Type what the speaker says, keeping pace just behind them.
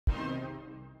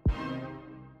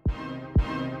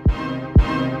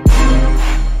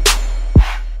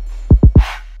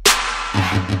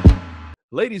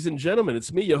Ladies and gentlemen,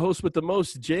 it's me, your host with the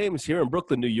most, James, here in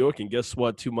Brooklyn, New York. And guess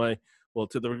what? To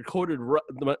the recorded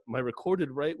right, my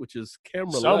recorded right, which is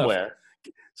camera somewhere. left.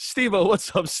 Steve-O,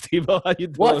 what's up, Steve-O? How you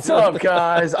doing? What's up,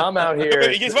 guys? I'm out here.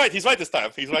 He's right this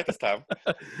time.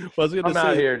 I'm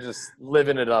out here just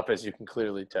living it up, as you can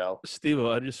clearly tell. Steve-O,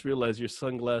 I just realized your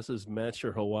sunglasses match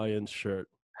your Hawaiian shirt.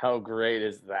 How great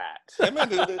is that? I mean,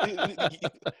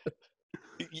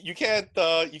 you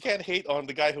can't hate on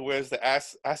the guy who wears the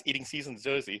ass-eating season's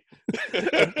jersey.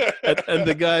 and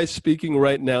the guy speaking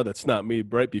right now, that's not me,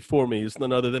 right before me, is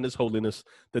none other than His Holiness,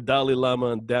 the Dalai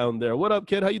Lama down there. What up,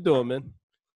 kid? How you doing, man?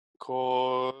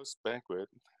 Course banquet.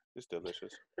 It's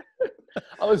delicious.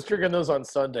 I was drinking those on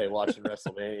Sunday watching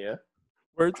WrestleMania.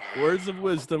 Words of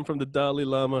wisdom from the Dalai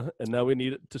Lama, and now we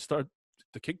need to start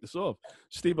to kick this off.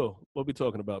 Steve-O, what are we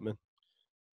talking about, man?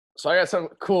 So I got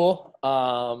something cool.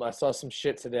 I saw some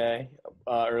shit today,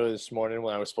 early this morning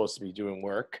when I was supposed to be doing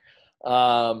work.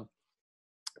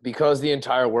 Because the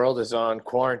entire world is on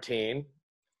quarantine,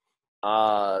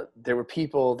 there were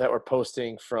people that were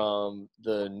posting from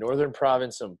the northern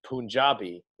province of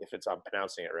Punjabi, if I'm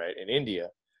pronouncing it right, in India.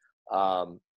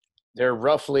 They're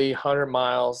roughly 100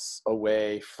 miles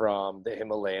away from the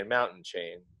Himalayan mountain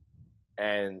chain.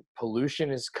 And pollution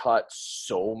is cut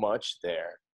so much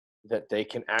there that they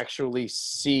can actually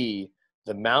see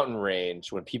the mountain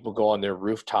range when people go on their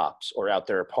rooftops or out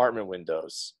their apartment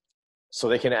windows. So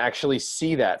they can actually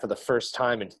see that for the first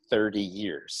time in 30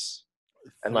 years.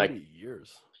 30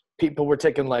 years. People were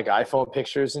taking like iPhone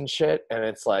pictures and shit. And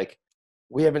it's like,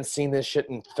 we haven't seen this shit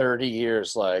in 30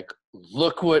 years. Like,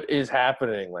 look what is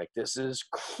happening. Like, this is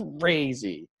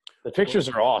crazy. The pictures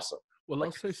are awesome. Well,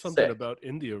 I'll say something about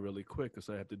India really quick because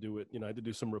I have to do it. I had to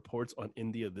do some reports on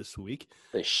India this week.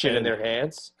 They shit in their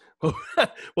hands?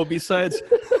 Well, besides...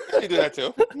 You do that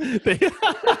too.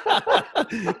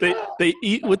 they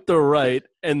eat with the right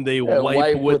and they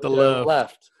wipe with the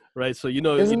left. Right, so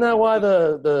Isn't that why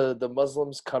the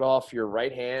Muslims cut off your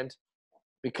right hand?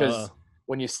 Because...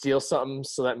 when you steal something,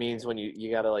 so that means when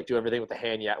you got to like do everything with the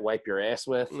hand you wipe your ass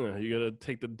with. Yeah, you got to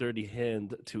take the dirty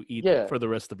hand to eat for the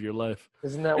rest of your life.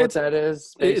 Isn't that what that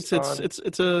is? It's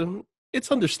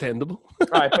understandable.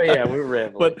 All right, but yeah, we were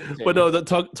rambling. but no,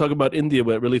 talk about India.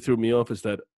 What really threw me off is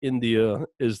that India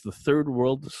is the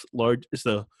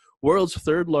world's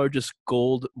third largest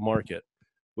gold market,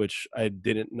 which I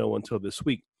didn't know until this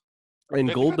week. And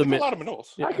gold a lot of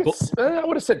minerals. Yeah, I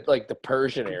would have said like the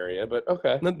Persian area, but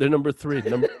okay. No, they're number 3.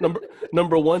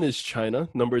 Number 1 is China.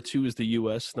 Number 2 is the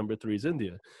U.S. Number 3 is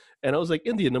India. And I was like,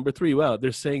 India, number 3. Wow,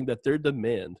 they're saying that their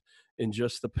demand in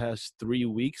just the past 3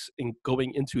 weeks and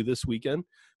going into this weekend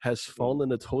has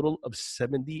fallen a total of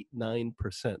 79%.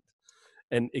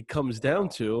 And it comes down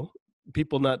to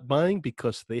people not buying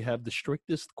because they have the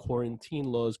strictest quarantine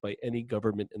laws by any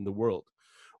government in the world.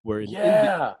 Where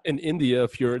in India,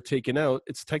 if you're taken out,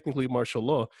 it's technically martial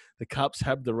law. The cops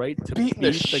have the right to beat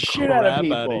the crap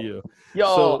out of you.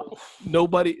 Yo. So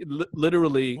nobody,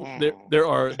 literally, there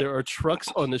are trucks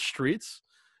on the streets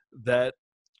that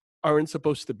aren't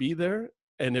supposed to be there,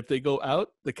 and if they go out,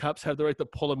 the cops have the right to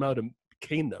pull them out and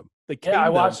cane them. I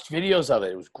watched videos of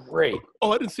it. It was great.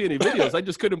 Oh, I didn't see any videos. I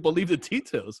just couldn't believe the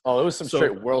details. Oh, it was some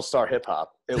straight world star hip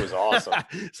hop. It was awesome.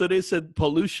 So they said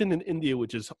pollution in India,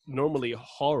 which is normally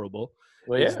horrible,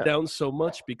 is down so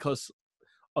much because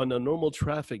on a normal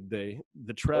traffic day,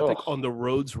 the traffic on the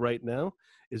roads right now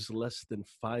is less than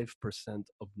 5%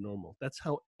 of normal. That's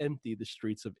how empty the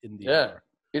streets of India are.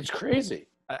 It's crazy.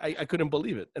 I couldn't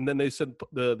believe it. And then they said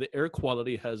the air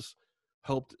quality has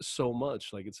helped so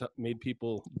much, like it's made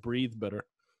people breathe better,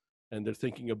 and they're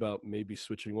thinking about maybe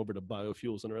switching over to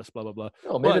biofuels and the rest, blah blah blah.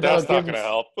 Oh, maybe that's not going to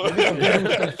help. Maybe give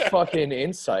them some fucking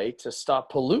insight to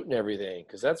stop polluting everything,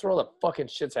 because that's where all the fucking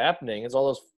shit's happening. It's all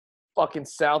those fucking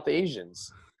South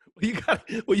Asians.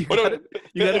 Actually,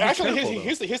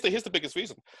 here's the biggest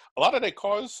reason. A lot of their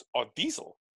cars are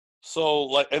diesel, so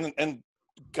like and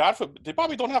God forbid, they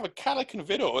probably don't have a catalytic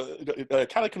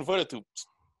converter to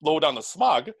slow down the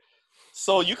smog.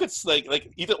 So you could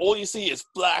like either all you see is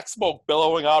black smoke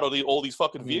billowing out of all these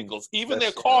fucking vehicles. Even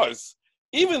their cars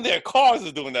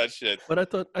are doing that shit. But I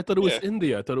thought it was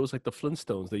India. I thought it was like the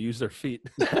Flintstones. They use their feet.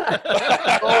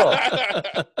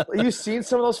 You seen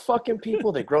some of those fucking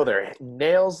people? They grow their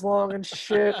nails long and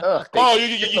shit. Ugh,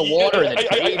 the water and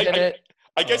they in it.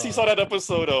 I guess you saw that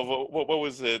episode of what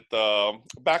was it?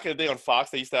 Back in the day on Fox,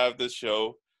 they used to have this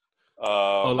show.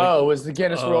 It was the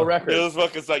Guinness World Record. It was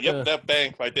fucking like, that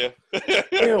bang right there.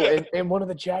 Ew, in one of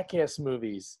the Jackass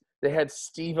movies, they had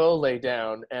Steve-O lay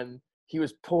down, and he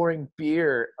was pouring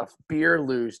beer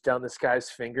loose down this guy's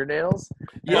fingernails.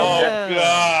 Yeah. Oh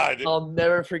God! I'll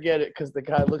never forget it because the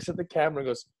guy looks at the camera and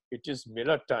goes, "It's just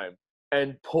Miller time,"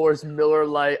 and pours Miller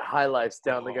Lite High Lifes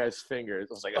down the guy's fingers.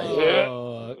 I was like,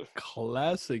 Oh,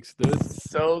 classics, dude.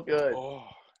 so good. Oh.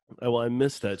 Well, I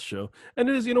missed that show. And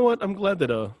it is, you know what? I'm glad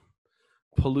that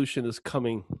pollution is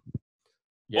coming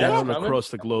down across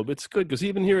the globe. It's good because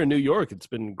even here in New York, it's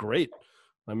been great.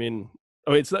 I mean,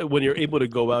 it's like when you're able to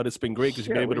go out, it's been great because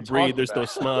you're able to breathe. There's no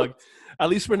smog. At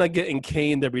least we're not getting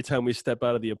caned every time we step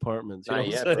out of the apartments. You know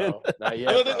what I'm saying? Bro. Not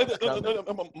yet,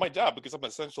 bro. My job, because I'm an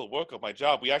essential worker. My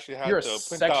job, we actually have You're to a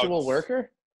print sexual out,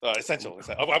 worker? Essential.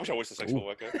 I wish I was a sexual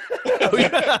worker. You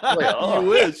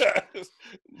wish.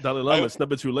 Dalai Lama, it's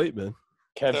never too late, man.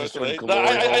 Kev's just doing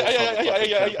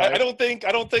I don't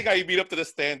think I meet up to the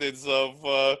standards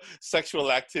of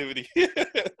sexual activity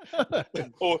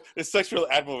or sexual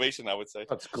admiration, I would say.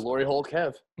 That's glory hole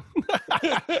Kev.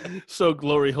 So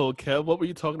glory hole Kev, what were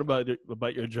you talking about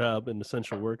your job in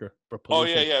essential worker? Oh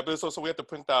yeah. But so we have to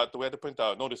print out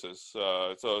notices.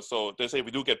 So they say we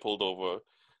do get pulled over.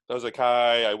 There's like,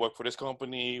 hi, I work for this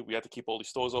company. We have to keep all these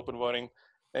stores open running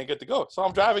and get to go. So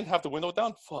I'm driving, have the window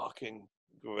down. Fucking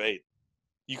great.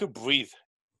 You could breathe.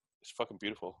 It's fucking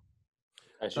beautiful.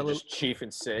 As you're just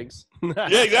chiefing cigs.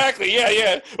 Yeah, exactly.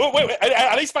 Yeah. Wait.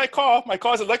 At least my car's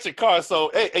an electric car.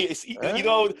 So, hey, you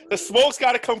know, the smoke's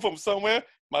got to come from somewhere.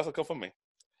 Might as well come from me.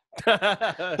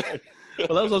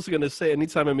 Well, I was also going to say,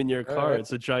 anytime I'm in your car,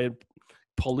 it's a giant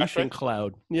pollution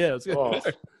cloud. Yeah. It's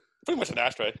pretty much an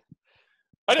ashtray.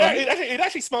 It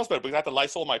actually smells better because I have to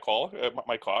Lysol my car.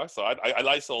 So I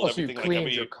Lysol everything. So you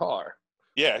cleaned your car.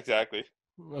 Yeah, exactly.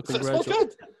 Well, so it smells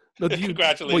good. No,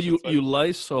 Congratulations. Well, you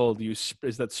Lysol.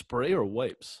 Is that spray or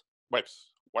wipes?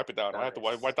 Wipes. Wipe it down. Nice. I have to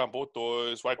wipe down both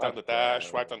doors, wipe down the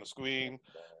dash, wipe down the screen,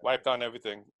 wipe down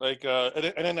everything. Like, and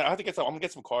then I have to I'm gonna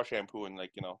get some car shampoo and and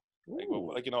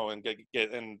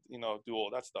get and do all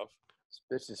that stuff.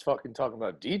 This bitch is fucking talking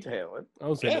about detailing. I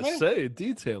was gonna say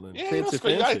detailing. Yeah,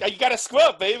 you gotta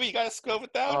scrub, baby. You gotta scrub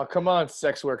it down. Oh, come on,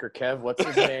 sex worker Kev. What's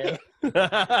his name?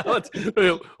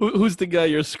 Who's the guy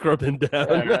you're scrubbing down?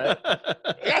 Yeah, right? I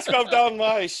gotta scrub down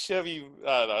my Chevy.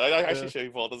 Actually, Chevy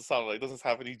Ball doesn't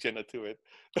have any gender to it,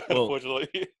 unfortunately.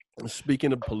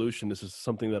 Speaking of pollution, this is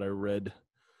something that I read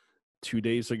 2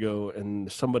 days ago,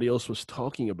 and somebody else was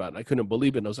talking about it, and I couldn't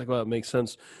believe it. And I was like, well, it makes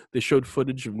sense. They showed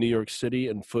footage of New York City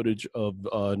and footage of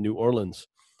New Orleans,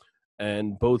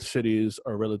 and both cities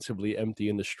are relatively empty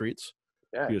in the streets.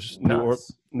 Yeah, because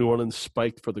New Orleans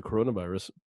spiked for the coronavirus,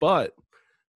 but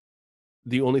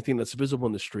the only thing that's visible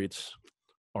in the streets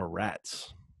are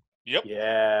rats. Yep.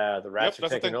 Yeah, the rats are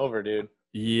taking over, dude.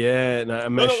 Yeah, and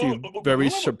I'm actually very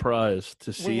surprised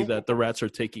to see that the rats are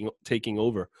taking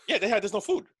over. Yeah, there's no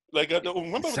food. Like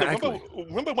remember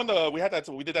when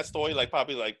we did that story like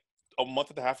probably like a month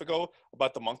and a half ago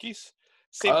about the monkeys?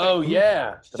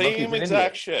 Same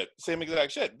exact shit,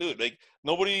 dude. Like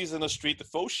nobody's in the street to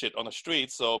throw shit on the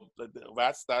street, so the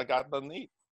rats that got nothing to eat.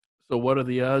 So what are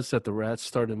the odds that the rats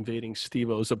start invading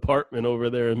Steve-O's apartment over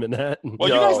there in Manhattan? Well,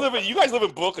 you guys live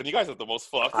in Brooklyn. You guys are the most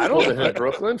fucked. I don't live in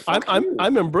Brooklyn.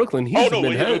 I'm in Brooklyn. He's in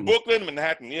Manhattan. In Brooklyn,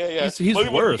 Manhattan. Yeah. He's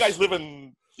worse. You guys live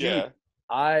in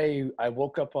I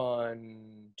woke up on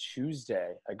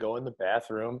Tuesday. I go in the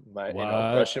bathroom.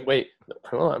 I'm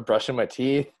brushing my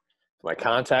teeth, my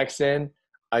contacts in.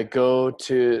 I go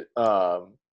to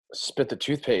spit the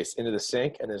toothpaste into the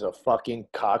sink, and there's a fucking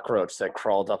cockroach that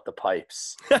crawled up the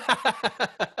pipes.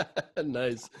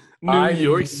 Nice. New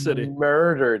York City.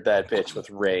 Murdered that bitch with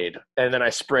Raid. And then I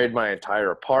sprayed my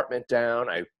entire apartment down.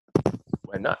 I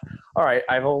went nuts. All right,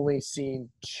 I've only seen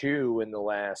 2 in the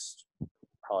last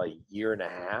probably year and a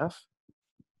half.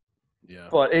 Yeah.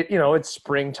 But it's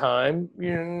springtime,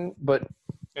 but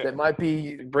it might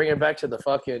be bringing back to the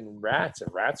fucking rats,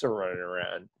 and rats are running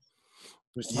around.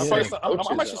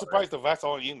 I'm actually surprised the rats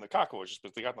aren't eating the cockroaches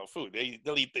because they got no food.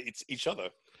 They'll eat each other.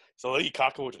 So they eat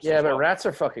cockroaches. Yeah, but rats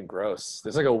are fucking gross.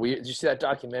 There's like a weird. Did you see that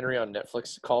documentary on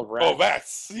Netflix called Rats? Oh,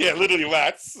 rats. Yeah, literally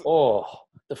rats. Oh,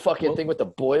 the fucking thing with the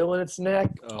boil in its neck.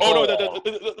 No,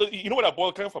 you know where that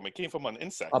boil came from? It came from an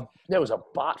insect. That was a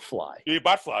botfly. Yeah,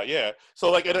 botfly, yeah. So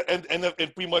like, and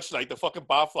pretty much like the fucking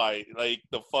botfly, like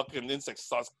the fucking insect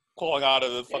starts crawling out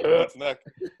of the fucking rat's neck.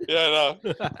 Yeah,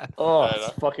 no. It's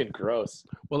fucking gross.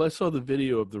 Well, I saw the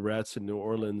video of the rats in New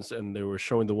Orleans, and they were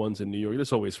showing the ones in New York.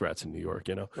 There's always rats in New York,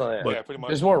 Oh, yeah. But pretty much.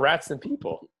 There's more rats than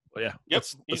people. Yeah, yep,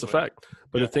 that's a fact.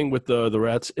 But the thing with the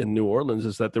rats in New Orleans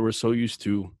is that they were so used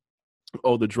to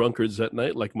all the drunkards at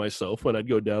night, like myself, when I'd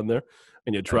go down there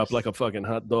and you drop like a fucking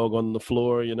hot dog on the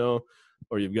floor,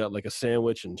 or you've got like a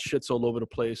sandwich and shit's all over the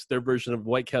place. Their version of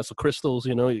White Castle crystals,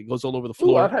 you know, it goes all over the Ooh,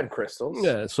 floor. I've had crystals.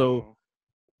 Yeah, so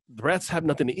the rats have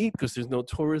nothing to eat because there's no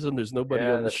tourism, there's nobody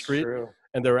on the that's street, true.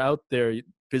 and they're out there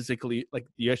physically. Like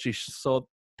you actually saw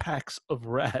packs of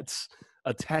rats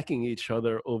attacking each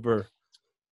other over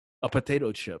a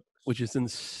potato chip, which is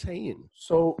insane.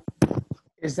 So,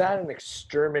 is that an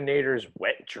exterminator's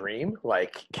wet dream?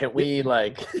 Like, can we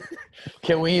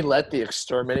can we let the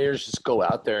exterminators just go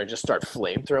out there and just start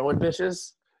flamethrowing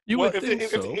bitches? You Well, would think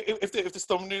so. if the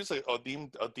exterminators are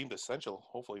deemed essential,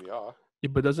 hopefully they are. Yeah,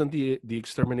 but doesn't the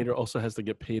exterminator also has to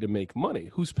get paid to make money?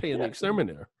 Who's paying the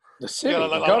exterminator? The city, Yeah,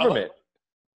 the government.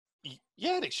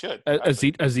 Yeah, they should. As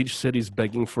each city's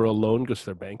begging for a loan because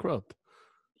they're bankrupt.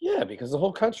 Yeah, because the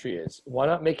whole country is. Why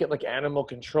not make it like animal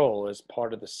control as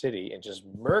part of the city and just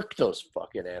murk those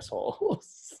fucking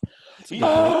assholes? That'd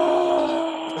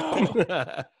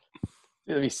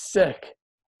be sick.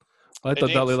 I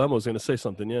thought Dalai Lama was going to say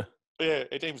something. Yeah. Yeah,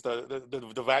 hey James,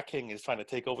 the Rat King is trying to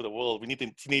take over the world. We need the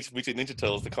Teenage Mutant Ninja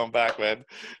Turtles to come back, man. Nice.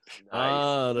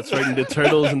 Ah, that's right. The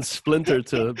Turtles and Splinter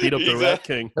to beat up the Rat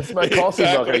King. That's my coffee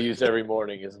mug I use every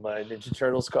morning. Is my Ninja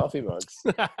Turtles coffee mugs.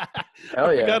 Hell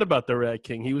I yeah! forgot about the Rat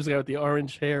King. He was the guy with the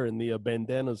orange hair and the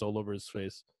bandanas all over his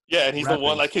face. Yeah, and he's Rapping. the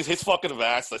one like his fucking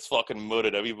ass that's fucking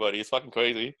murdered everybody. It's fucking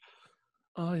crazy.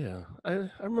 Oh yeah, I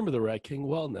remember the Rat King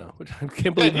well now. Which I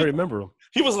can't believe I remember him.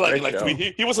 He was like Great show.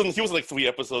 he was like 3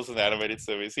 episodes in the animated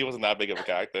series. He wasn't that big of a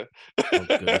character. Oh,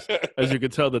 goodness. As you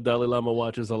can tell, the Dalai Lama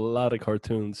watches a lot of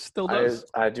cartoons. Still does.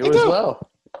 I do as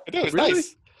well. I do. It's Really?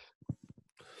 nice.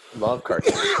 Love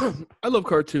cartoons. I love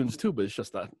cartoons too, but it's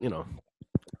just that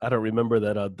I don't remember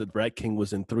that the Rat King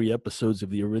was in 3 episodes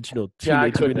of the original Yeah, I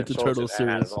Teenage couldn't Mutant have Ninja told you Turtles that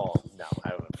at series. all. No, I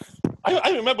don't.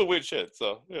 I remember weird shit,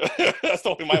 so that's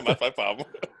the only my problem.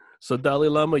 So Dalai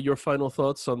Lama, your final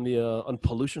thoughts on the on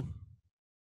pollution?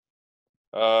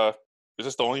 Is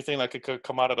this the only thing that could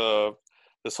come out of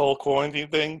this whole quarantine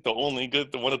thing? One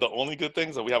of the only good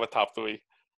things, or we have a top 3?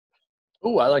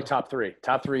 Ooh, I like top 3.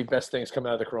 Top 3 best things coming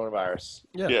out of the coronavirus.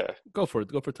 Yeah. Go for it.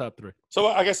 Go for top 3. So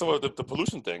I guess the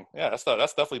pollution thing. Yeah, that's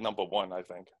definitely number 1. I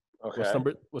think. Okay.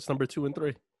 What's number 2 and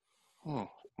 3?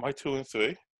 My 2 and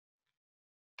 3.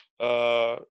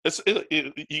 You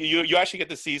actually get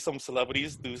to see some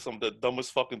celebrities do some of the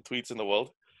dumbest fucking tweets in the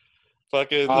world.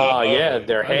 Fucking. Yeah,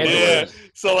 they're handlers. Yeah.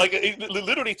 So like,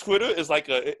 literally, Twitter is like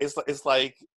it's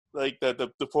like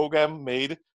the program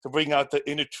made to bring out the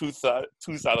inner truth out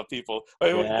of people.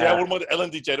 Yeah, one more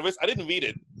Ellen DeGeneres. I didn't read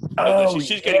it.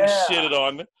 She's getting shitted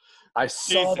on. I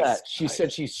saw that. She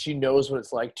said she knows what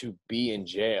it's like to be in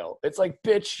jail. It's like,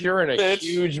 bitch, you're in a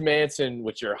huge mansion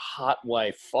with your hot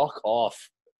wife. Fuck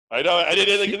off. I know.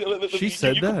 She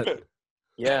said that.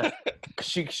 Yeah,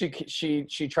 she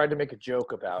tried to make a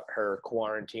joke about her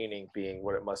quarantining being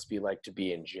what it must be like to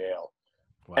be in jail,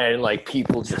 and like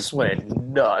people just went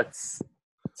nuts.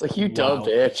 It's like, you dumb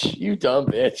bitch, you dumb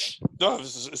bitch. No,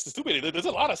 it's stupid. There's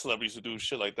a lot of celebrities who do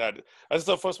shit like that. That's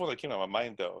the first one that came to my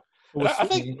mind, though. And I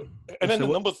think, and then the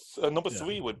number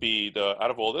 3 would be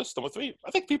out of all this. Number 3,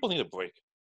 I think people need a break.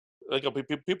 Like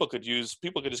people could use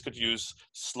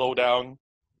slow down.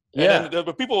 And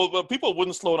but people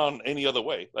wouldn't slow down any other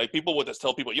way. Like people would just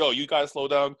tell people, "Yo, you guys slow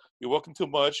down. You're working too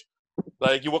much.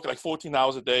 Like you work like 14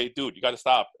 hours a day, dude. You got to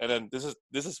stop." And then this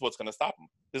is what's gonna stop them.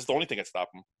 This is the only thing that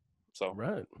stop them. So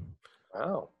right.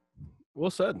 Wow. Well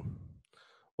said.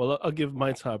 Well, I'll give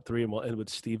my top 3, and we'll end with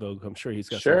Steve-O. I'm sure he's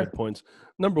got some good points.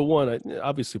 Number 1,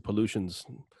 obviously pollution's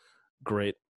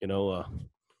great.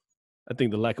 I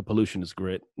think the lack of pollution is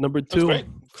great. Number 2,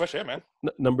 fresh air, man.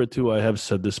 Number 2, I have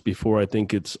said this before. I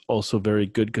think it's also very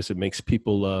good because it makes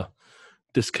people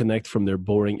disconnect from their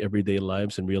boring everyday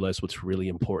lives and realize what's really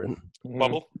important.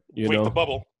 Bubble. Break the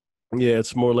bubble. Yeah,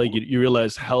 it's more like you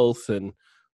realize health and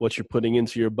what you're putting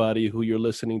into your body, who you're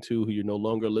listening to, who you're no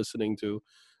longer listening to,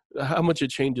 how much it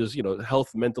changes,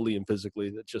 health mentally and physically.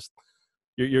 That just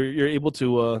you're able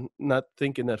to not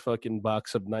think in that fucking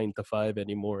box of 9 to 5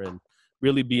 anymore and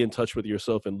really be in touch with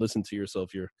yourself and listen to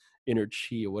yourself, your inner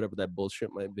chi or whatever that bullshit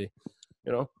might be,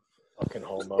 Fucking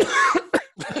homo.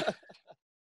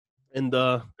 And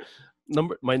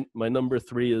my number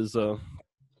 3 is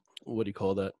what do you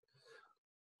call that?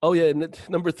 Oh yeah, and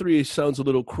number 3 sounds a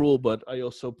little cruel, but I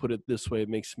also put it this way. It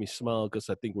makes me smile because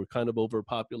I think we're kind of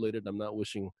overpopulated. I'm not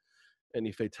wishing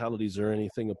any fatalities or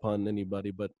anything upon anybody,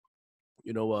 but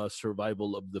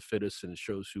survival of the fittest, and it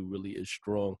shows who really is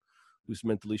strong, who's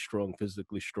mentally strong,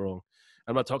 physically strong.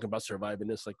 I'm not talking about surviving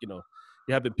this, like, you're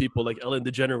having people like Ellen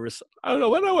DeGeneres. I don't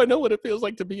know. I know what it feels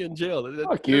like to be in jail.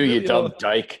 Fuck you, you dumb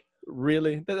dyke.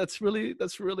 Really? That's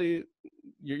really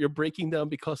you're breaking down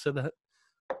because of that.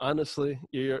 Honestly,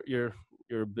 you're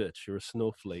you're a bitch. You're a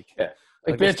snowflake. Yeah.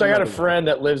 Like, guess bitch, I I'm got not a gonna- friend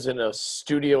that lives in a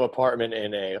studio apartment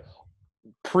in a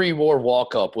pre-war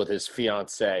walk-up with his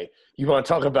fiance. You want to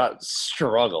talk about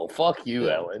struggle? Fuck you,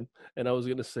 Yeah. Ellen. And I was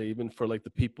gonna say, even for like the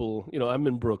people, I'm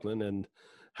in Brooklyn, and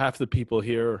half the people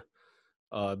here,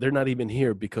 they're not even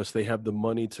here because they have the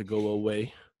money to go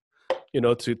away,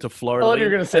 to Florida. Oh, you're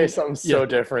gonna say And- something yeah, so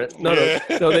different. No,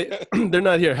 Yeah. no, they're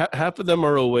not here. Half of them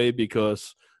are away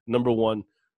because number one,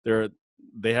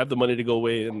 they have the money to go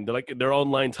away, and they're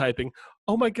online typing.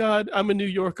 Oh my God, I'm a New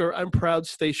Yorker. I'm proud.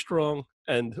 Stay strong.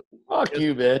 And Fuck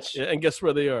you, bitch. and guess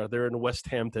where they are? They're in West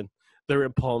Hampton. They're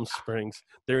in Palm Springs.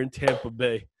 They're in Tampa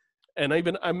Bay. And I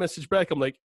messaged back. I'm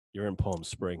like, you're in Palm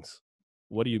Springs.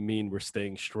 What do you mean we're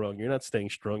staying strong? You're not staying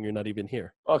strong. You're not even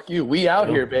here. Fuck you. We out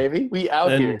here, baby. We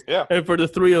out here. Yeah. And for the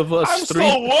three of us, I'm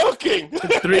still working.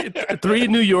 three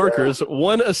New Yorkers,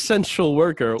 one essential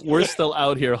worker, we're still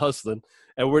out here hustling.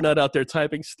 And we're not out there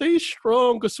typing, stay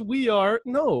strong, because we are.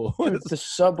 No. Dude, the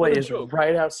subway What a is joke.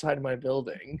 right outside my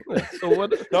building. So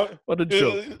what a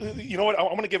joke. You know what?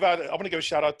 I'm gonna give a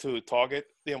shout out to Target.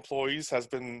 The employees has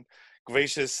been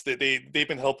gracious. They've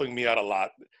been helping me out a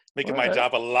lot, making my Alright.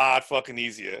 job a lot fucking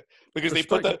easier because they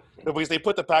put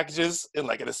the packages in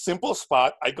a simple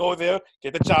spot. I go there,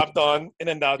 get the job done, in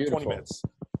and out 20 Beautiful. minutes.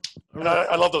 And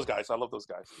I love those guys.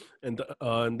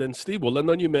 And then Steve, we'll end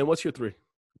on you, man. What's your three?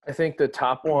 I think the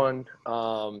top one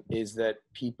is that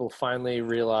people finally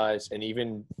realize, and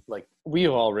even we've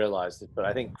all realized it, but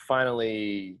I think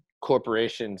finally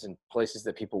corporations and places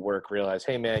that people work realize,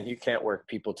 hey man, you can't work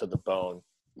people to the bone.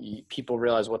 People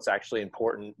realize what's actually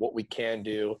important, what we can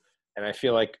do. And I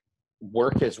feel like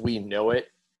work as we know it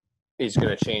is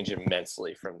going to change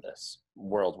immensely from this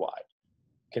worldwide,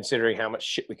 considering how much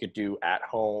shit we could do at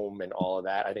home and all of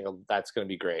that. I think that's going to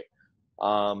be great.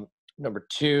 Number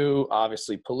two,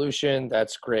 obviously pollution.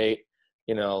 That's great.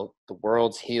 The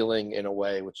world's healing in a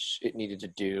way which it needed to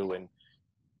do. And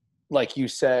like you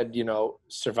said,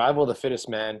 survival of the fittest,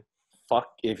 man. Fuck,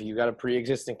 if you got a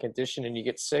pre-existing condition and you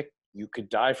get sick, you could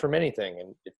die from anything.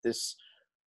 And if this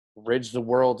rids the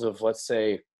world of, let's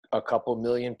say, a couple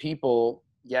million people,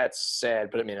 yeah, it's sad,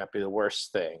 but it may not be the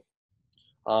worst thing.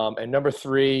 And number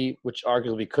three, which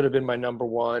arguably could have been my number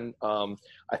one,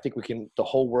 I think the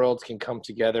whole world can come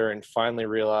together and finally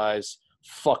realize,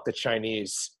 fuck the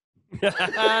Chinese.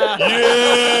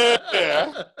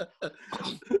 Yeah.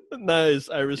 Nice.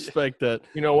 I respect that.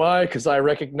 You know why? Because I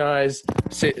recognize,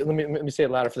 let me say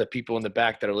it louder for the people in the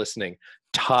back that are listening,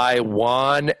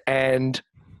 Taiwan and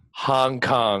Hong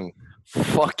Kong.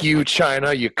 Fuck you,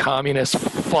 China, you communist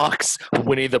fucks.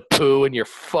 Winnie the Pooh and your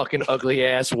fucking ugly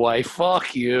ass wife.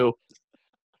 Fuck you.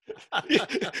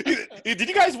 Did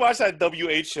you guys watch that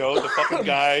WHO? The fucking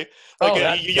guy.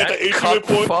 You have the Asian cuck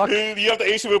reporter. fuck. You have the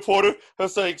Asian reporter.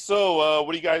 That's like, so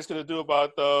what are you guys gonna do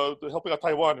about helping out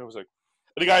Taiwan? And it was like,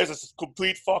 and the guy is just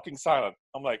complete fucking silent.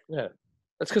 I'm like, Yeah,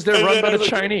 that's because they're And run then by I the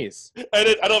was like- Chinese. and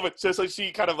then I love it. So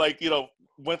she kind of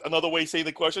went another way saying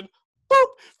the question. Boop,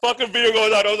 fucking video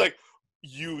goes out. I was like,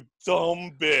 you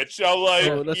dumb bitch. I'm like,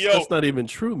 Oh, that's not even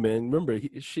true, man. Remember,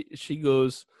 she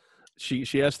goes,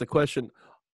 she asked the question.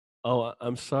 Oh,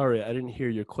 I'm sorry, I didn't hear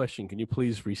your question. Can you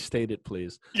please restate it,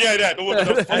 please? Yeah, that was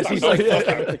the As first time. he's That was like the first looking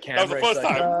time. at the That camera, was the it's first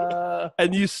like, time.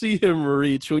 And you see him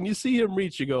reach. When you see him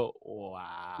reach, you go,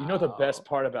 wow. You know what the best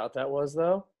part about that was,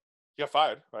 though? You got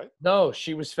fired, right? No,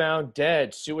 she was found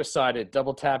dead, suicided,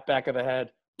 double tap back of the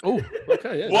head. Oh,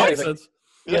 okay. Yeah, What? makes sense.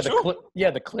 Is that true?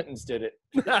 The Clintons did it.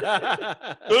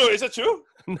 No, is that true?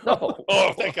 No.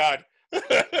 Oh, thank God.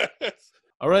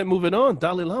 All right, moving on.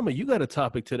 Dalai Lama, you got a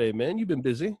topic today, man. You've been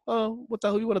busy. What the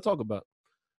hell you want to talk about?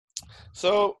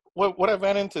 So what I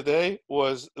ran in today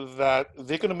was that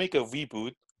they're going to make a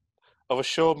reboot of a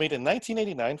show made in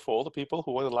 1989 for all the people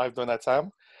who weren't alive during that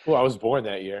time. Well, I was born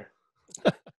that year.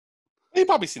 You've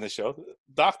probably seen the show.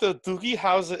 Dr. Doogie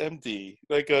Howser, MD.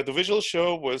 The visual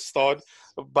show was starred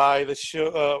by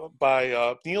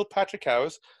Neil Patrick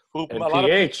Harris, who And a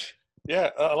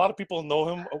lot of people know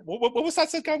him. What was that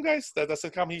sitcom, guys? That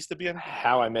sitcom he used to be in?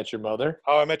 How I Met Your Mother.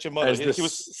 How I Met Your Mother. As He this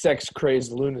was,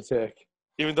 sex-crazy lunatic.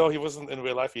 even though he wasn't in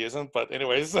real life, he isn't. But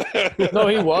anyways, No,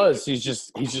 he was. He's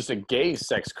just a gay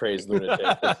sex-crazy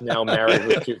lunatic that's now married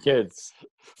with 2 kids.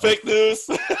 fake news.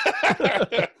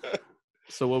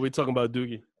 So what are we talking about,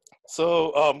 Doogie?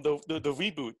 So the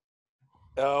reboot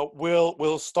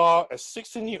will star a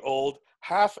 16-year-old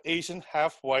half Asian,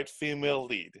 half white female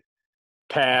lead.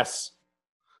 Pass.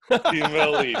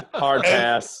 Female lead. Hard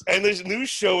pass. And this new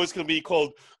show is going to be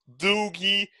called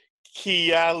Doogie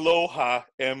Kialoha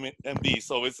MD.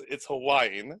 So it's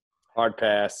Hawaiian. Hard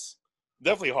pass.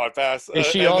 definitely hard pass. Is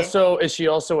she also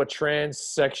a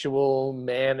transsexual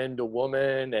man into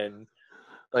woman? And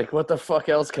like, what the fuck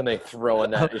else can they throw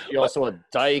in that? Is she also a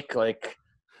dyke? Like,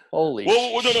 holy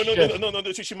shit. No.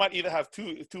 She might either have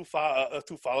two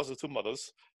fathers or two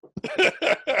mothers.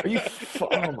 Are you?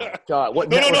 Oh my god! What?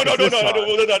 No.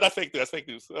 That's fake news. That's fake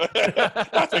news.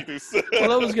 That's fake news.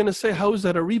 Well, I was gonna say, how is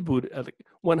that a reboot?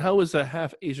 One, how is a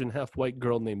half Asian, half white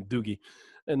girl named Doogie?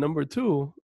 And number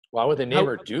two, why would they name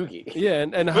her Doogie? Yeah,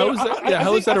 and how is that?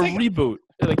 How is that a reboot?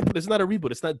 Like, it's not a reboot.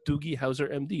 It's not Doogie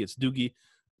Howser, MD. It's Doogie.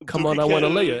 Come on, I want to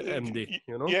lay it, MD.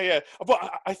 You know? Yeah.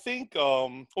 But I think,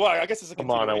 well, I guess it's a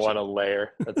Come on, I want to lay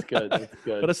her. That's good. That's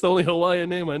good. But that's the only Hawaiian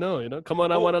name I know. You know, come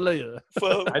on, I want to lay it.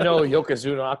 I know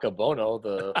Yokozuna Akabono,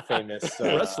 the famous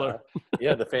wrestler.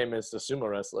 Yeah, the famous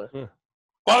sumo wrestler. Yeah.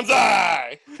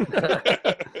 Banzai.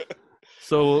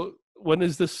 So, when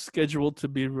is this scheduled to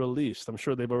be released? I'm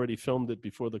sure they've already filmed it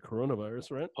before the coronavirus,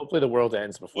 right? Hopefully, the world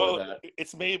ends before that.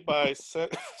 It's made by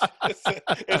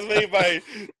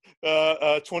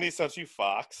 20th Century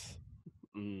Fox,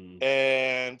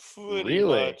 and pretty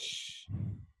much.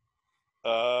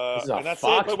 This is a and that's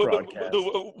Fox it. broadcast.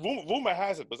 Rumor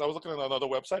has it, because I was looking at another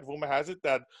website. Rumor has it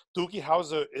that Doogie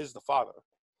Howser is the father.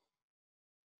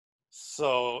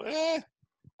 So,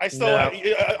 I'm still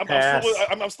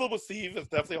with Steve. It's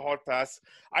definitely a hard pass.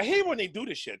 I hate when they do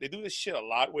this shit. They do this shit a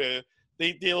lot where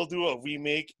they'll do a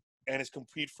remake and it's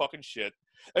complete fucking shit.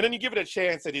 And then you give it a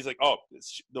chance and he's like, oh,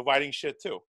 the writing shit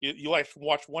too. You like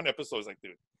watch one episode, it's like,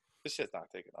 dude, this shit's not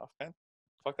taking off, man.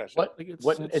 Fuck that shit.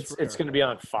 It's going to be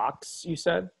on Fox, you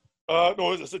said?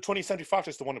 No, it's the 20th Century Fox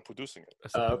is the one producing it.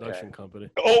 That's a production company.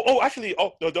 Actually,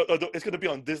 it's going to be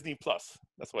on Disney Plus.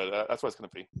 That's what it's going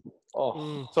to be.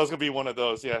 So it's going to be one of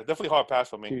those. Yeah, definitely hard pass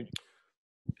for me. Dude.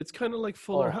 It's kind of like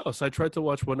Fuller House. I tried to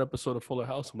watch one episode of Fuller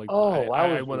House. I'm like,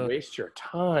 I want to waste your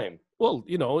time. Well,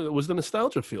 you know, it was the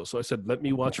nostalgia feel. So I said, let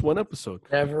me watch one episode.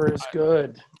 Never is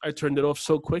good. I turned it off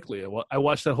so quickly. I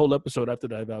watched that whole episode after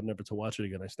that. I vowed never to watch it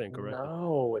again. I stand corrected.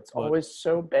 No, it's always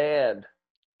so bad.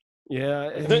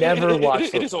 Yeah. I never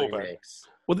watched those remakes.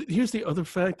 Well, here's the other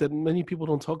fact that many people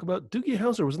don't talk about. Doogie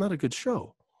Howser was not a good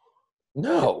show.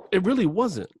 No. It really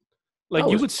wasn't. Like,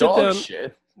 you would sit down.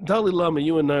 Shit. Dalai Lama,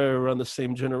 you and I are around the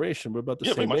same generation. We're about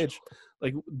the same age.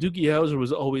 Like, Doogie Howser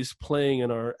was always playing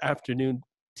in our afternoon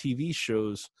TV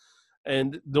shows.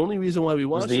 And the only reason why we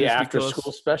watched it was the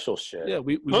after-school special shit. Yeah,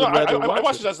 we I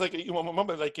watched it as, like, you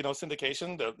remember, like, you know,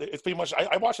 syndication? It's pretty much,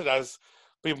 I watched it as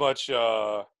pretty much...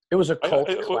 it was a cult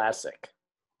classic.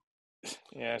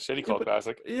 Yeah, shitty cult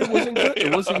classic. It wasn't good.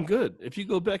 It wasn't good. If you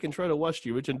go back and try to watch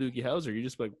the original Doogie Howser, you're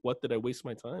just like, what did I waste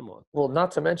my time on? Well, not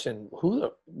to mention,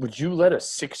 would you let a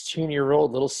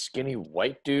 16-year-old little skinny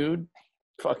white dude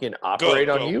fucking operate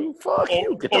on you? Fuck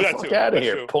you. Get the fuck out of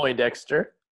here,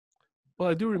 Poindexter. Well,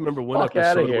 I do remember one episode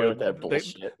out of here with that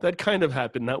bullshit. That kind of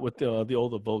happened, not with all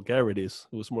the vulgarities.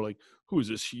 It was more like, who is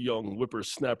this young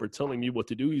whippersnapper telling me what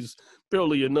to do? He's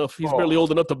barely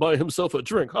old enough to buy himself a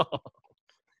drink.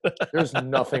 There's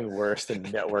nothing worse than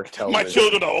network television. My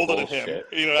children are older than him.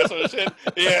 You know, that sort of shit.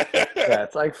 Yeah. Yeah,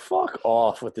 it's like, fuck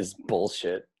off with this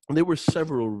bullshit. There were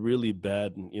several really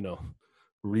bad, you know,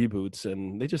 reboots,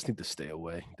 and they just need to stay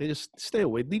away. They just stay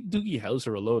away. Leave Doogie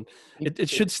Howser alone. It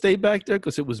should stay back there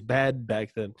because it was bad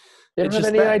back then. They don't have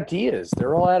any ideas.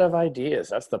 They're all out of ideas.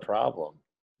 That's the problem.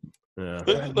 Yeah.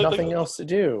 They have nothing else to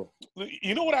do.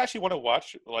 You know what I actually want to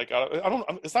watch? Like, I don't.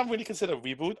 It's not really considered a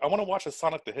reboot. I want to watch a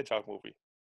Sonic the Hedgehog movie.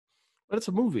 But it's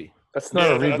a movie. That's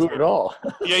not a reboot at all.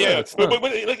 Yeah. But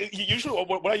like, usually,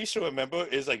 what I used to remember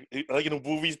is like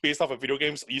movies based off of video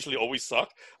games usually always suck.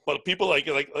 But people like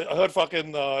I heard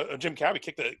fucking Jim Carrey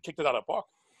kicked it out of the park.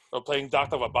 Playing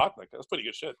Dr. Robotnik. That's pretty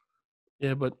good shit.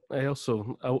 Yeah, but I'll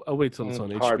wait till it's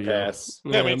on hard HBO. pass.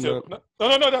 Yeah, me too. No.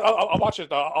 I'll watch it.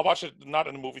 I'll watch it not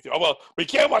in the movie theater. Oh, well, we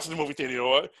can't watch it in the movie theater. You know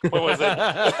what? What was it?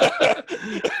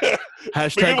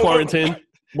 Hashtag quarantine.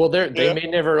 Well, they may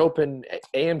never open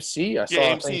AMC. I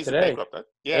saw a thing today.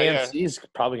 AMC is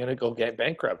probably going to go get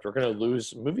bankrupt. We're going to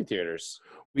lose movie theaters.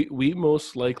 We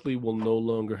most likely will no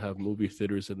longer have movie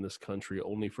theaters in this country,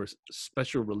 only for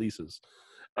special releases.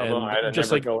 And I'd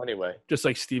just never go anyway. Just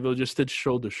like Steve-O just did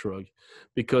shoulder shrug,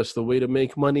 because the way to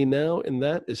make money now in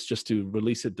that is just to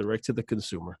release it direct to the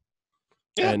consumer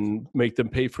and make them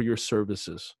pay for your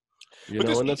services. You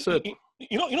know, and that's it.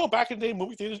 You know, back in the day,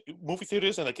 movie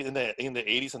theaters, and like in the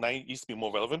 80s and 90s used to be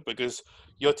more relevant because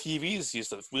your TVs used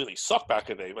to really suck back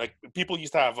in the day. Like people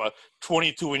used to have a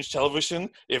 22-inch television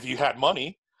if you had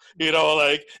money, You know,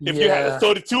 like if you had a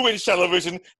 32-inch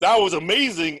television, that was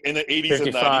amazing in the 80s and 90s.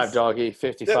 55, doggy,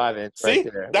 55 inch. See,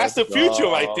 right there. that's the future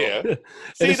right there. And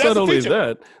See, it's that's not the only future.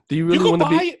 that. Do you really You want to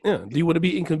could be? buy- Yeah. Do you want to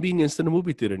be inconvenienced in the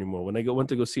movie theater anymore? When I went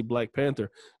to go see Black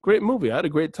Panther, great movie. I had a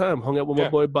great time. Hung out with my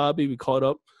boy Bobby. We caught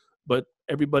up, but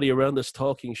everybody around us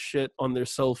talking shit on their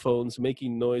cell phones,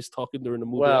 making noise, talking during the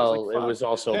movie. Well, I it was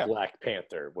also Yeah. Black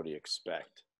Panther. What do you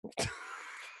expect?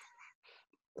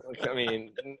 I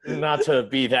mean, not to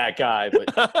be that guy,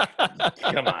 but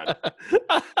come on.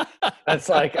 That's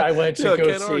like I went to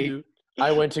go see. Argue.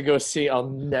 I went to go see. I'll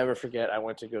never forget. I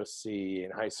went to go see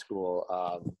in high school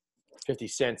 50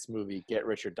 Cent's movie "Get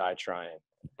Rich or Die Trying,"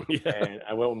 and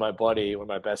I went with my buddy, one of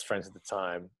my best friends at the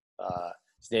time.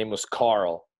 His name was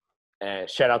Carl, and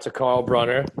shout out to Carl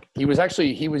Brunner. He was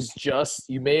just.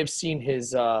 You may have seen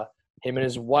his him and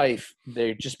his wife.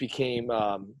 They just became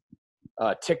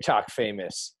TikTok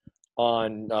famous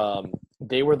on.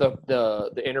 They were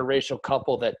the interracial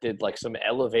couple that did like some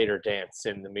elevator dance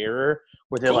in the mirror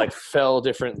where they like fell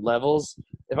different levels.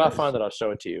 If I find it, I'll show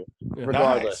it to you. Yeah.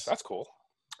 Regardless, That's cool.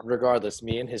 Regardless,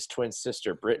 me and his twin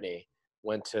sister Brittany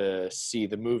went to see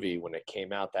the movie when it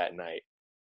came out that night.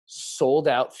 Sold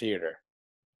out theater.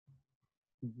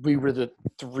 We were the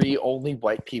 3 only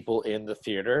white people in the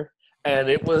theater. And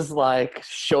it was like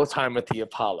showtime at the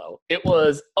Apollo. It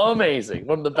was amazing.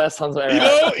 One of the best times I've ever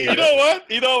had. You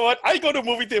know what? I go to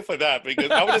movie theater for that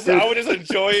because I would just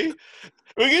enjoy.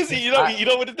 Because you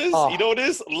know what it is. You know what it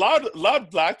is. A lot of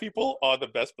black people are the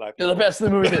best black people. They're the best in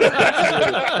the movie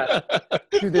theater.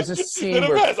 Dude, there's a scene They're the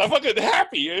where best. I'm fucking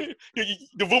happy.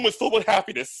 The room is filled with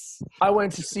happiness. I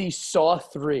went to see Saw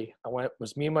 3. It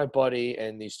was me and my buddy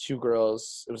and these 2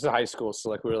 girls. It was in high school, so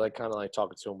like we were like kind of like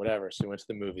talking to them, whatever. So we went to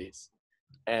the movies.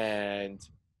 And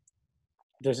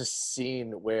there's a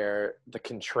scene where the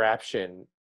contraption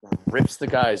rips the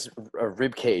guy's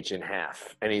rib cage in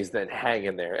half, and he's then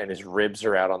hanging there, and his ribs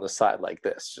are out on the side like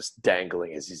this, just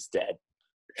dangling as he's dead.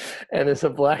 And there's a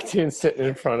black dude sitting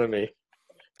in front of me.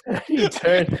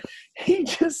 And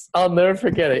I'll never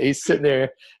forget it. He's sitting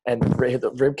there, and the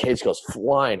rib cage goes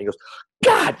flying. He goes,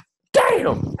 "God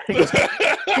damn!" He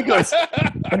goes,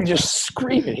 and just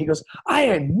screaming. He goes, "I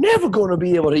am never going to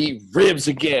be able to eat ribs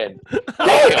again."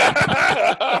 Damn!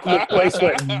 The place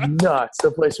went nuts.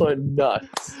 That's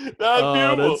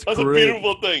beautiful. That's a great.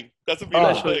 beautiful thing. That's a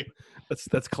beautiful thing.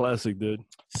 That's classic, dude.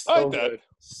 I like that. Good.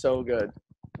 So good.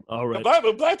 All right.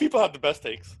 Black people have the best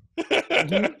takes.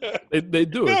 They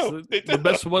do. It's the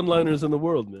best one-liners in the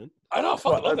world, man. I know. I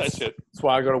fucking love that shit. That's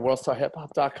why I go to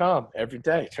worldstarhiphop.com every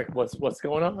day. Check what's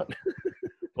going on.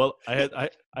 Well, I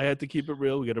had to keep it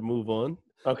real. We got to move on.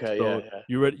 Okay, So yeah.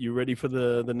 You ready for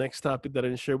the next topic that I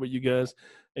didn't share with you guys?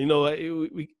 And,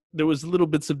 there was little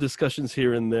bits of discussions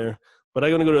here and there, but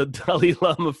I'm gonna go to Dalai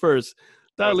Lama first.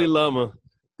 Dalai Lama,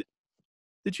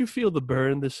 did you feel the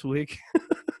burn this week?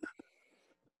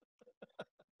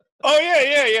 Oh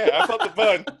yeah. I felt the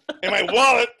burn in my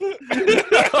wallet.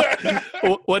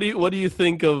 What do you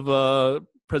think of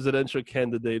presidential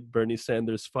candidate Bernie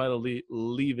Sanders finally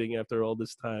leaving after all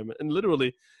this time and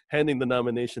literally handing the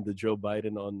nomination to Joe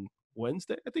Biden on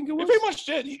Wednesday? I think it was. He pretty much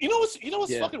did. You know what's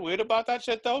fucking weird about that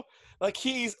shit though? Like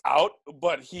he's out,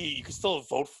 but you can still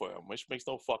vote for him, which makes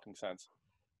no fucking sense.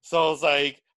 So it's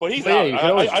like, but he's out.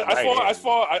 As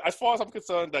far as I'm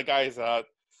concerned, that guy is out.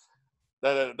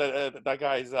 That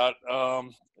guy is out.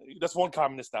 That's one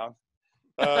communist down.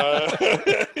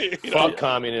 Fuck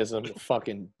communism,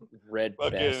 fucking red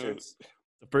bastards.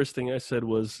 The first thing I said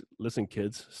was, listen,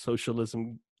 kids,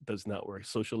 socialism does not work.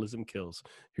 Socialism kills.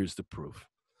 Here's the proof.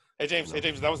 Hey James,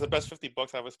 that was the best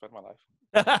 $50 I ever spent in my life.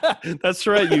 That's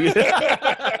right. You.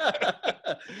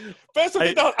 Best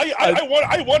 $50.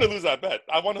 I want to lose that bet.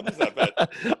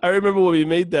 I remember when we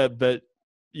made that bet.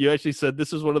 You actually said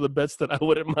this is one of the bets that I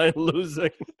wouldn't mind losing.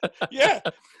 Yeah,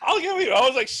 I'll give you. I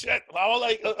was like, shit. I was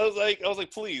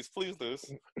like, please lose.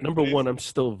 Number one, I'm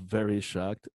still very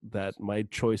shocked that my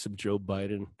choice of Joe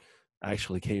Biden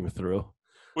actually came through.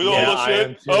 With all the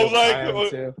shit, I was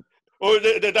like,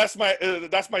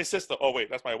 that's my sister. Oh wait,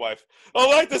 that's my wife.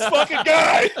 Oh, like this fucking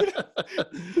guy.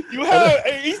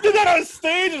 He did that on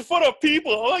stage in front of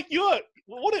people. I'm like,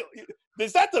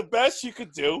 is that the best you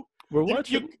could do? We're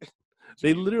watching.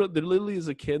 There literally is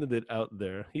a candidate out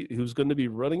there who's going to be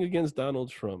running against Donald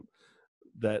Trump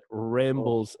that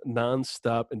rambles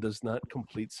nonstop and does not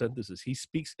complete sentences. He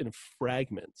speaks in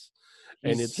fragments,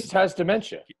 and he has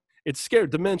dementia. It's scary.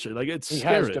 Dementia, like it's scary. He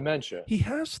has dementia. He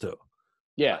has to.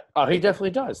 Yeah, he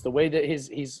definitely does. The way that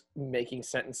he's making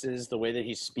sentences, the way that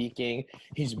he's speaking,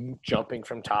 he's jumping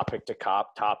from topic to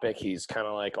topic. He's kind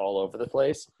of like all over the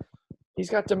place. He's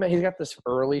got this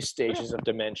early stages of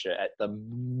dementia at the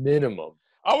minimum.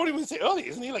 I wouldn't even say early.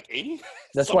 Isn't he like 80?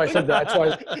 That's why I said that.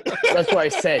 That's why I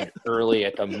said early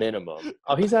at the minimum.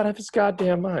 Oh, he's out of his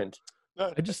goddamn mind.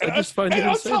 I just find it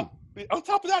insane. On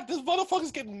top of that, this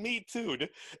motherfucker's getting Me Too'd.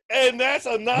 And that's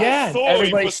a Yeah,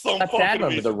 everybody slapped that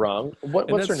under the rung.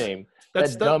 What's her name?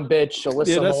 That dumb bitch,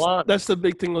 Alyssa Milano. That's the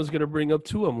big thing I was going to bring up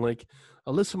to him. Like,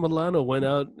 Alyssa Milano went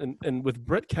out and with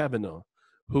Brett Kavanaugh,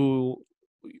 who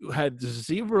had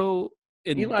zero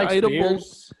indictable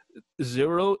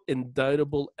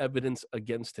evidence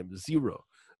against him. Zero.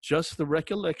 Just the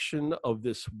recollection of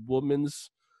this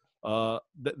woman's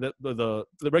the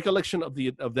recollection of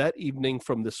that evening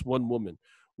from this one woman,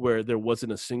 where there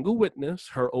wasn't a single witness.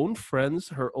 Her own friends,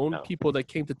 her own people that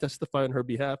came to testify on her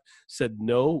behalf said,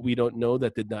 no, we don't know,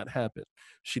 that did not happen.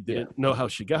 She didn't know how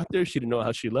she got there. She didn't know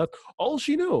how she left. All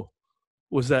she knew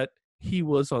was that he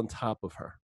was on top of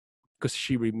her because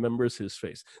she remembers his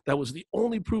face. That was the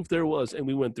only proof there was. And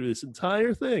we went through this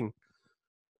entire thing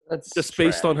just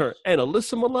based on her. And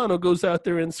Alyssa Milano goes out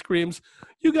there and screams,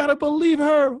 you got to believe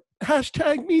her.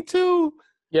 Hashtag Me Too.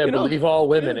 Yeah, believe all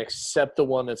women except the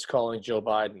one that's calling Joe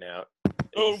Biden out.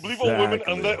 Oh, believe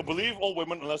all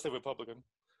women unless they're Republican.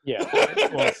 Yeah.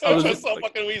 That's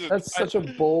such a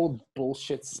bold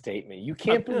bullshit statement. You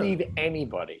can't believe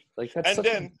anybody. Like, that's such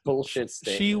a bullshit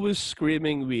statement. She was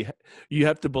screaming, you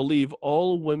have to believe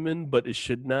all women, but it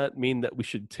should not mean that we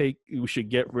should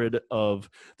get rid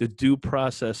of the due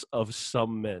process of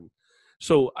some men.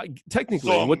 So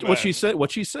technically, what she's saying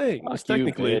is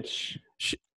technically,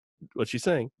 what she's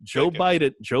saying, Joe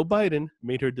Biden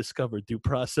made her discover due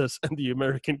process and the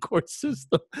American court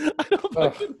system. I don't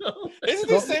fucking know. Isn't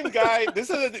the same guy? This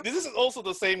is also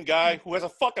the same guy who has a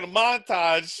fucking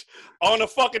montage on the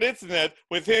fucking internet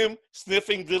with him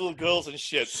sniffing little girls and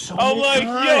shit. I'm like,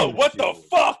 yo, what the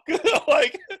fuck?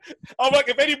 I'm like,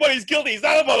 if anybody's guilty,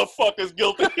 that motherfucker's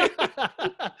guilty.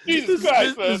 Jesus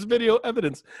Christ, man. There's video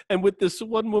evidence, and with this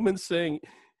one woman saying,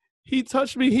 he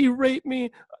touched me, he raped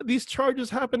me, these charges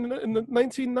happened in the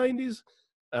 1990s.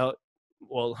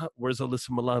 Well, where's Alyssa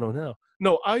Milano now?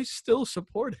 No, I still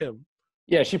support him.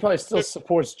 Yeah, she probably still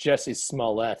supports Jesse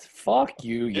Smollett. Fuck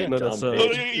you, dumb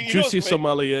bitch. Juicy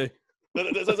sommelier.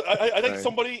 I think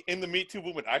somebody in the Me Too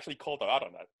movement actually called her out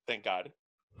on that. Thank God.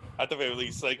 At the very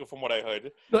least, like from what I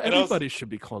heard. No, everybody should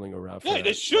be calling her out. Yeah,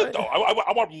 they should, though.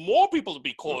 I want more people to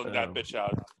be calling that bitch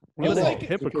out.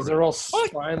 Because they're all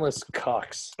spineless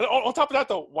cocks. On top of that,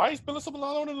 though, why is Alyssa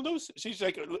Milano in the news? She's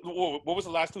like, what was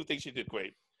the last two things she did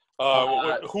great?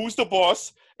 Who's the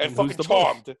boss and fucking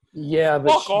Charmed? Boss? Yeah,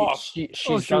 but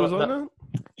she's done a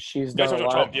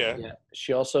lot.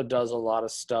 She also does a lot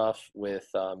of stuff with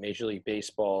Major League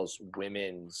Baseball's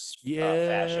women's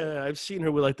fashion. I've seen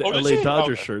her with like the LA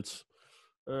Dodgers shirts.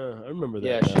 I remember that.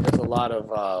 Yeah, she does a lot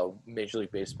of Major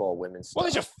League Baseball women's stuff.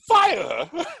 Well, they just fire her.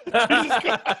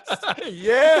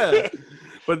 Yeah.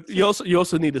 But you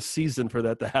also need a season for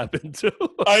that to happen too.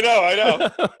 I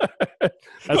know.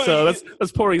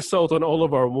 That's pouring salt on all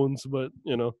of our wounds, but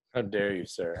you know. How dare you,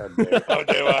 sir? How dare you? How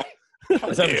dare I?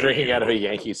 As I'm drinking out of a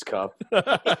Yankees cup.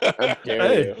 How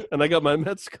dare you? And I got my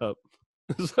Mets cup.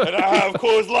 And I have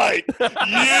Coors Light.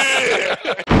 Yeah.